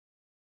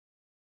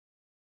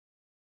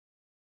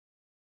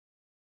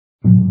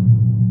Today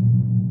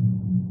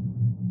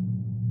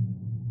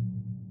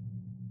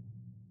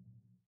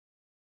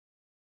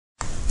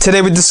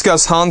we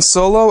discuss Han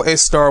Solo, a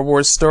Star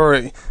Wars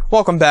story.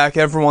 Welcome back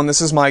everyone,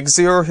 this is Mike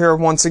Zero here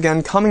once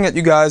again coming at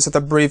you guys with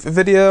a brief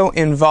video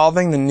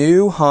involving the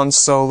new Han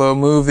Solo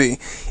movie.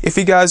 If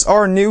you guys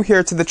are new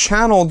here to the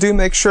channel, do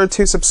make sure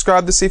to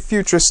subscribe to see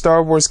future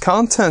Star Wars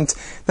content.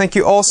 Thank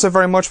you also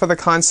very much for the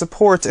kind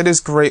support, it is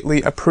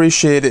greatly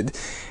appreciated.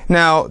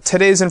 Now,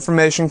 today's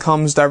information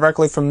comes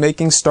directly from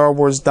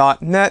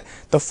makingstarwars.net.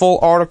 The full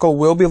article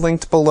will be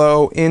linked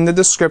below in the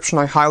description.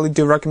 I highly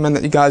do recommend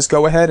that you guys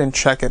go ahead and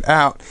check it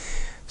out.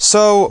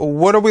 So,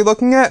 what are we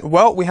looking at?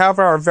 Well, we have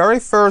our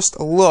very first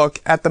look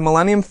at the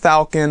Millennium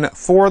Falcon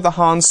for the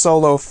Han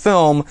Solo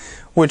film,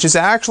 which is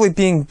actually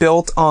being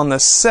built on the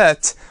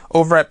set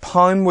over at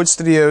Pinewood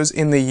Studios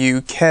in the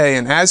UK.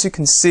 And as you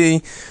can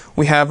see,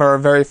 we have our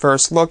very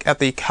first look at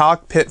the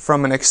cockpit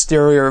from an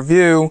exterior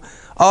view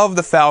of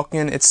the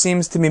Falcon. It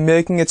seems to be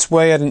making its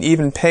way at an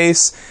even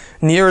pace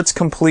near its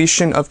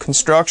completion of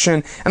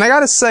construction. And I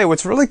gotta say,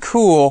 what's really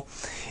cool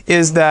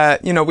is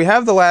that, we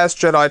have the Last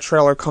Jedi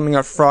trailer coming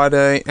up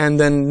Friday, and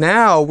then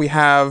now we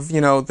have,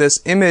 this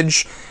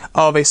image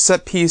of a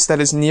set piece that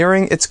is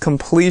nearing its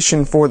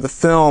completion for the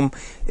film.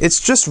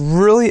 It's just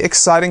really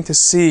exciting to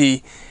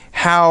see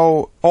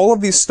how all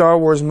of these Star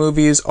Wars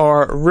movies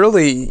are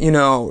really,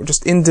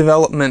 just in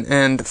development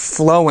and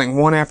flowing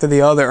one after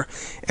the other.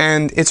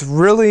 And it's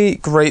really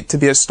great to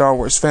be a Star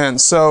Wars fan.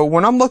 So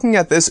when I'm looking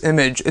at this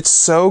image, it's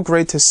so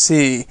great to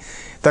see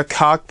the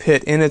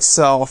cockpit in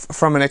itself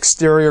from an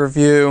exterior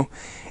view,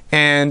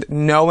 and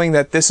knowing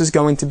that this is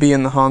going to be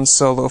in the Han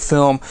Solo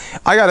film.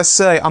 I gotta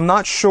say, I'm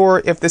not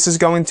sure if this is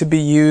going to be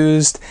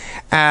used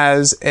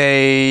as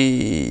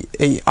a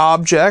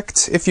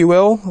object, if you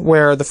will,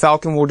 where the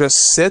Falcon will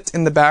just sit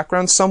in the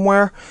background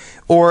somewhere,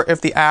 or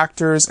if the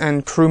actors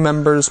and crew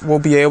members will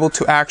be able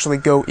to actually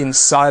go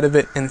inside of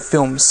it and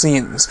film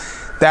scenes.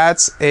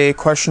 That's a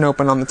question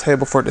open on the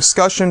table for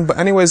discussion. But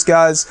anyways,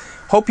 guys,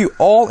 hope you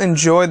all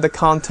enjoyed the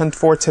content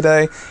for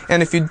today.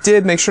 And if you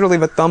did, make sure to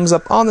leave a thumbs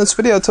up on this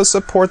video to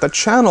support the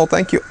channel.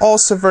 Thank you all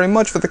so very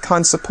much for the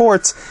kind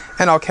support.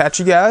 And I'll catch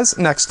you guys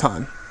next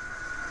time.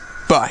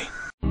 Bye.